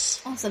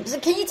 yes. Awesome. So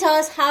can you tell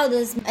us, how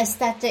does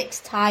aesthetics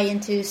tie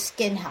into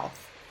skin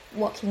health?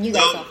 What can you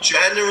guys offer?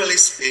 Generally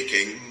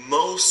speaking,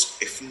 most,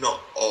 if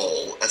not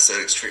all,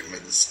 aesthetics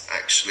treatments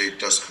actually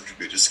does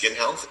contribute to skin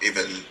health,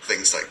 even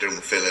things like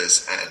dermal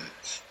fillers and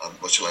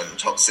botulinum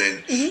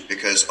toxin,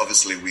 because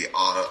obviously we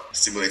are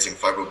stimulating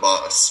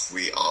fibroblasts.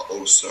 We are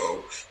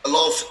also, a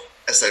lot of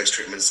aesthetics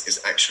treatments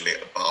is actually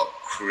about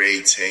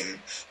creating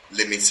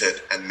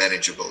limited and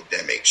manageable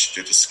damage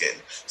to the skin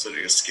so that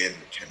your skin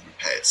can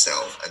repair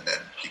itself, and then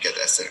you get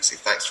the aesthetics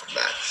effects from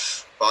that.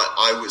 But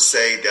I would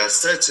say there are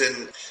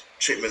certain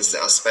treatments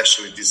that are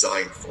specially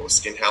designed for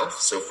skin health.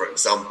 So for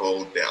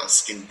example, there are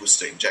skin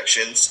booster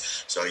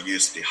injections. So I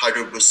use the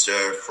Hydro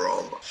Booster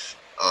from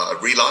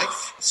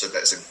Relife. So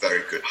that's a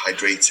very good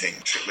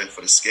hydrating treatment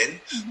for the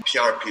skin.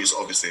 PRP is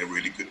obviously a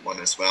really good one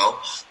as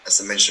well. As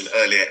I mentioned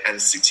earlier,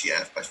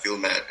 NCTF by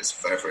Filmed is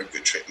a very, very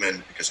good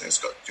treatment because it's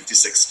got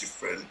 56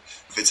 different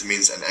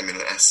vitamins and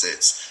amino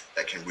acids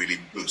that can really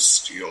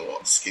boost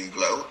your skin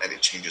glow, and it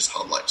changes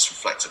how light is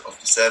reflected off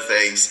the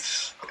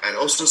surface. And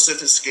also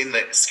certain skin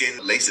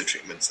laser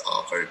treatments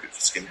are very good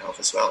for skin health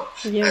as well,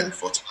 and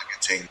for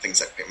targeting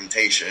things like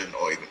pigmentation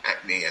or even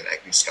acne and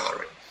acne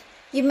scarring.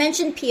 You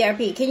mentioned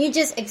PRP. Can you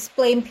just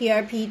explain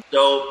PRP?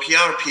 So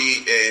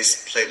PRP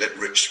is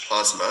platelet-rich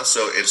plasma,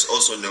 so it's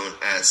also known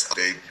as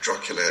the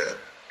Dracula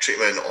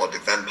treatment or the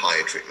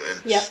vampire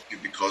treatment,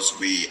 because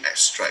we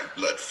extract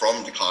blood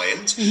from the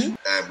client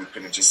and we put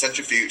it into a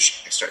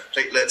centrifuge, extract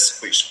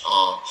platelets, which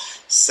are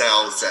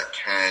cells that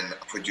can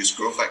produce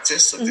growth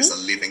factors. So these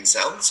are living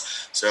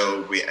cells.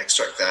 So we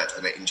extract that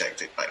and then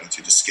inject it back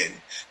into the skin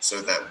so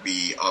that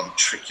we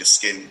trick your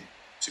skin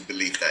to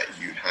believe that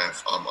you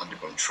have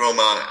undergone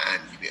trauma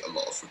and you need a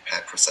lot of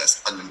repair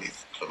process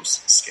underneath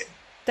close skin.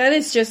 That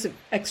is just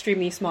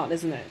extremely smart,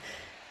 isn't it?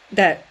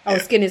 That our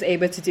skin is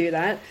able to do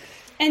that.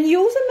 And you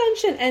also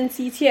mentioned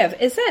NCTF.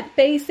 Is that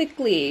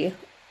basically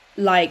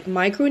like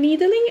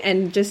microneedling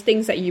and just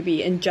things that you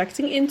be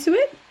injecting into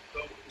it?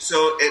 So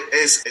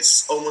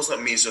it's almost like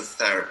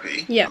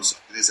mesotherapy. So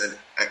it is an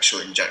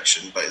actual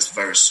injection, but it's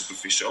very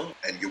superficial.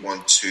 And you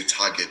want to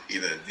target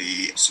either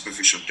the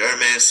superficial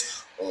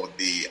dermis or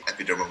the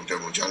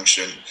epidermal-dermal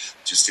junction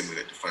to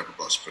stimulate the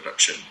fibroblast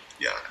production.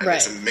 And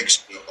it's a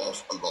mixture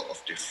of a lot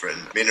of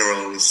different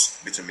minerals,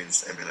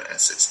 vitamins, amino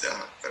acids that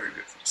are very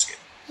good for the skin.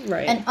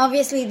 Right. And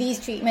obviously these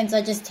treatments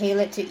are just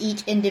tailored to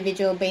each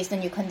individual based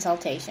on your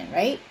consultation,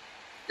 right?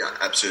 Yeah,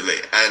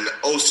 absolutely. And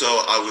also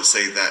I would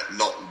say that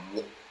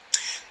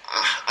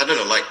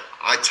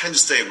I tend to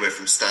stay away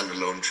from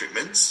standalone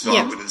treatments. So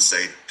I wouldn't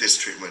say this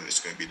treatment is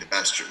going to be the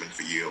best treatment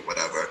for you or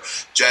whatever.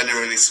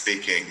 Generally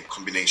speaking,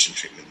 combination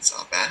treatments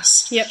are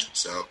best.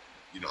 So,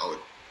 I would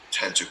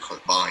tend to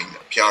combine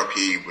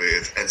PRP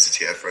with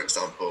NCTF, for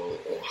example,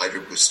 or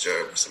Hydro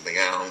Booster with something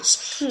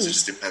else. So it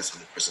just depends on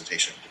the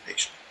presentation of the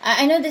patient.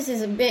 I know this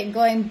is a bit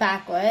going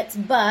backwards,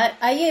 but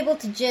are you able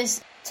to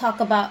just talk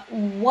about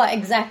what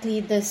exactly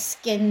the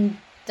skin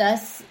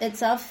does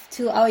itself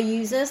to our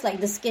users,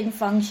 like the skin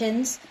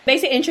functions?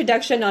 Basic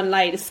introduction on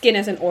like the skin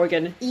as an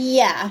organ.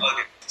 Yeah.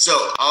 Okay. So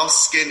our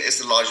skin is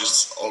the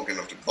largest organ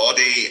of the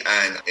body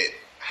and it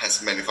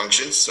has many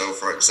functions. So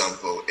for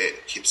example,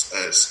 it keeps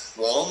us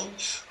warm.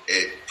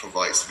 It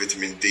provides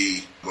vitamin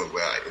D when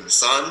we're in the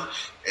sun.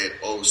 It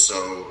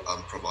also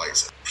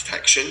provides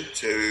protection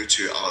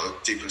to our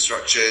deeper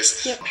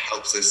structures.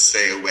 Helps us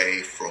stay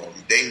away from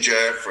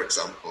danger, for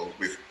example,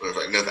 with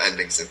like nerve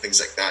endings and things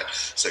like that.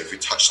 So if we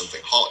touch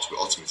something hot, we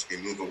automatically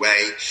move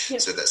away.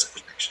 So that's a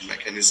protection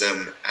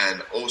mechanism.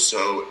 And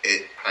also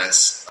it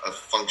has a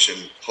function,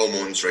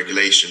 hormones,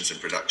 regulations and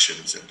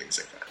productions and things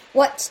like that.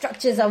 What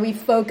structures are we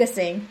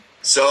focusing?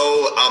 So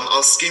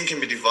our skin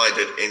can be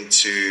divided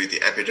into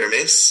the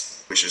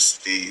epidermis, which is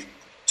the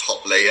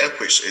top layer,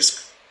 which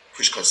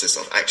consists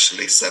of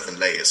actually 7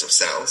 layers of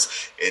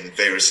cells in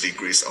various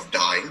degrees of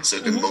dying. So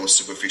the most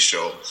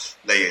superficial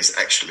layer is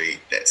actually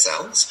dead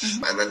cells.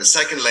 And then the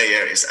second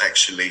layer is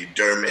actually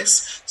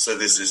dermis. So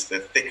this is the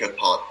thicker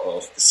part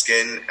of the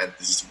skin, and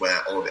this is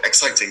where all the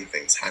exciting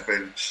things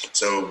happen.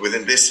 So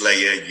within this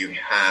layer, you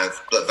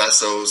have blood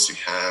vessels, you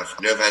have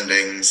nerve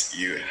endings,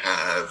 you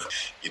have,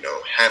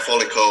 hair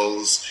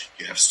follicles,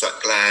 you have sweat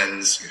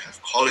glands, you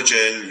have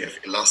collagen, you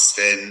have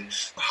elastin,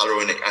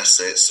 hyaluronic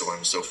acid, so on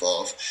and so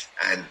forth.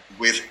 And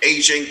with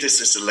aging, this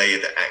is the layer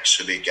that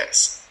actually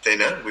gets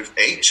thinner with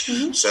age.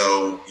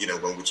 So,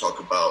 when we talk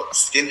about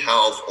skin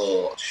health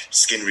or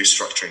skin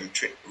restructuring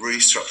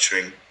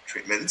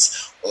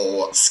treatments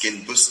or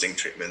skin boosting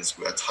treatments,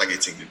 we are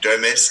targeting the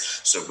dermis.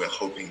 So we're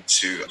hoping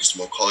to use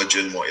more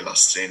collagen, more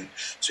elastin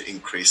to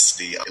increase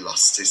the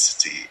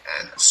elasticity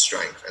and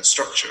strength and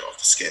structure of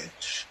the skin.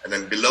 And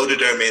then below the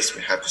dermis,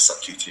 we have the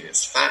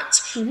subcutaneous fat,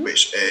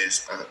 which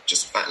is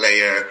just a fat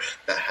layer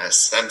that has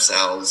stem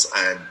cells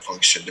and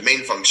function. The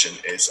main function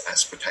is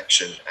as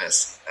protection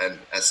and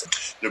as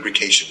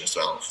lubrication as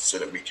well, so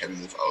that we can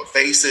move our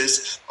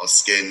faces, our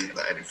skin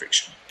without any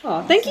friction.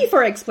 Oh, thank you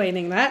for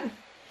explaining that.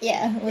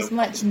 Yeah, it was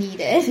much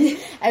needed.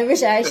 I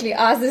wish I actually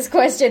asked this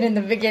question in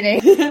the beginning.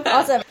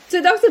 Awesome.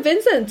 So Dr.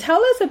 Vincent, tell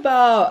us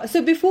about,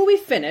 so before we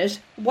finish,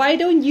 why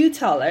don't you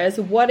tell us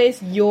what is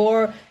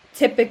your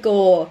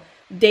typical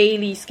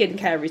daily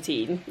skincare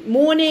routine?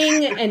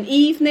 Morning and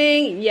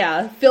evening?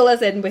 Yeah, fill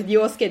us in with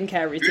your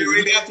skincare routine. Do we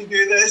really have to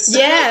do this?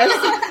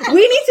 Yes.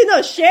 We need to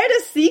know. Share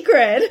the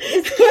secret.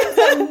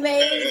 It's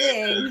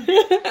amazing.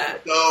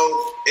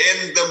 So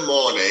in the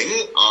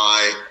morning,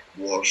 I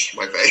wash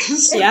my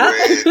face with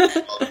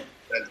dental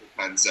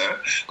cleanser,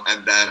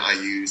 and then I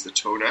use the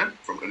toner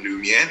from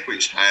Illumia,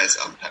 which has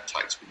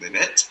peptides within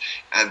it,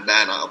 and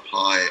then I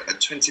apply a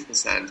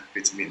 20%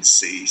 vitamin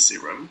C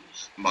serum.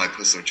 My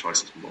personal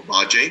choice is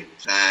Morphe.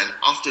 Then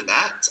after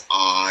that,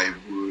 I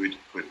would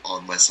put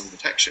on my sun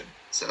protection.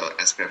 So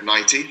SPF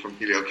 90 from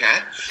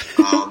HelioCare.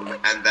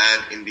 And then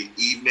in the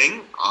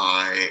evening,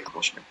 I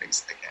wash my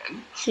face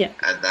again. Yeah.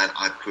 And then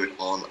I put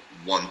on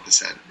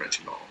 1%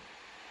 retinol.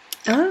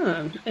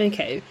 Oh,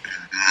 okay.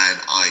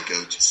 And I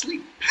go to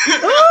sleep.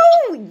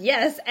 Oh,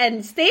 yes.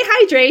 And stay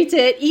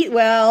hydrated, eat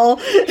well,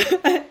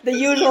 the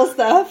usual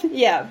stuff.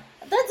 Yeah.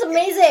 That's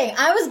amazing.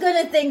 I was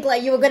going to think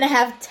like you were going to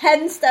have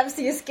 10 steps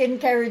to your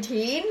skincare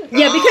routine.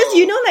 Yeah, because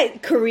you know,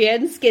 like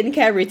Korean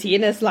skincare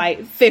routine is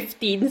like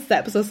 15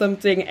 steps or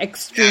something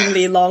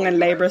extremely long and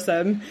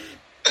laborsome.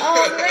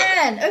 Oh,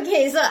 man.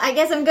 Okay, so I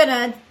guess I'm going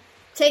to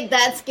take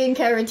that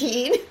skincare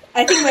routine.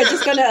 I think we're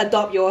just going to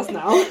adopt yours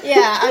now.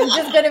 Yeah, I'm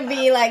just going to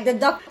be like the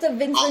Dr.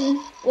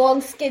 Vincent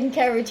Wong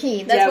skincare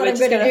routine. That's what I'm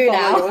going to do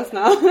now. Yours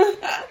now.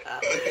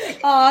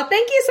 Oh,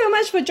 thank you so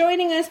much for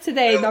joining us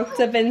today,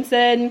 Dr.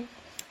 Vincent.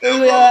 No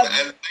problem.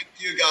 And thank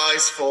you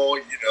guys for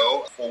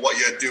what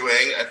you're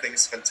doing. I think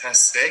it's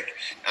fantastic.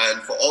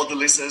 And for all the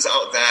listeners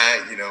out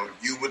there,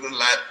 you wouldn't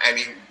let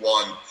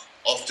anyone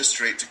off the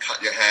street to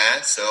cut your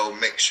hair. So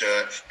make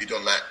sure you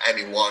don't let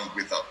anyone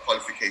without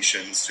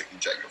qualifications to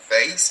inject your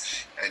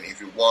face. And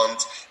if you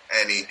want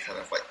any kind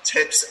of like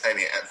tips,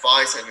 any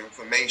advice, any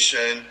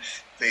information,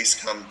 please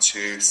come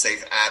to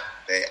Safe App.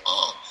 They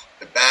are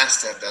the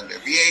best. They've done their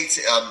VAT.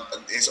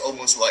 It's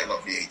almost like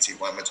not VAT.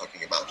 What am I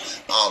talking about?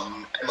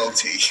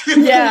 MOT.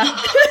 Yeah.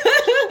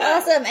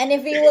 Awesome. And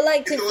if you would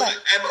like to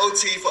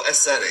MOT for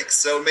aesthetics,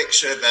 so make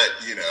sure that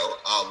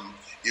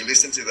you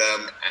listen to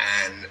them,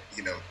 and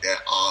they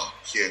are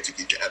here to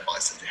give you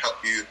advice and to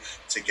help you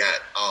to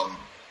get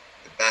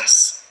the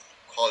best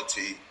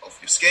quality of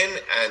your skin,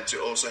 and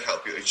to also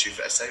help you achieve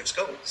your aesthetics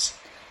goals.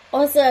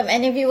 Awesome.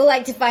 And if you would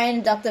like to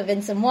find Dr.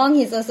 Vincent Wong,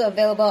 he's also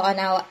available on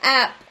our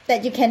app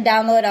that you can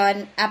download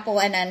on Apple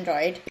and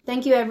Android.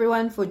 Thank you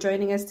everyone for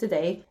joining us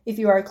today. If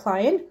you are a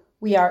client,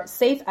 we are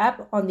Safe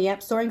App on the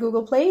App Store and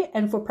Google Play,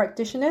 and for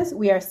practitioners,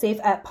 we are Safe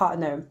App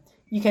Partner.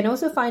 You can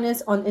also find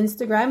us on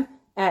Instagram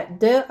at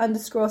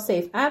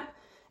 @the_Safe App,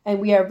 and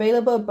we are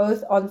available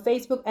both on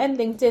Facebook and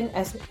LinkedIn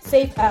as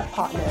Safe App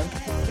Partner.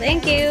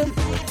 Thank you.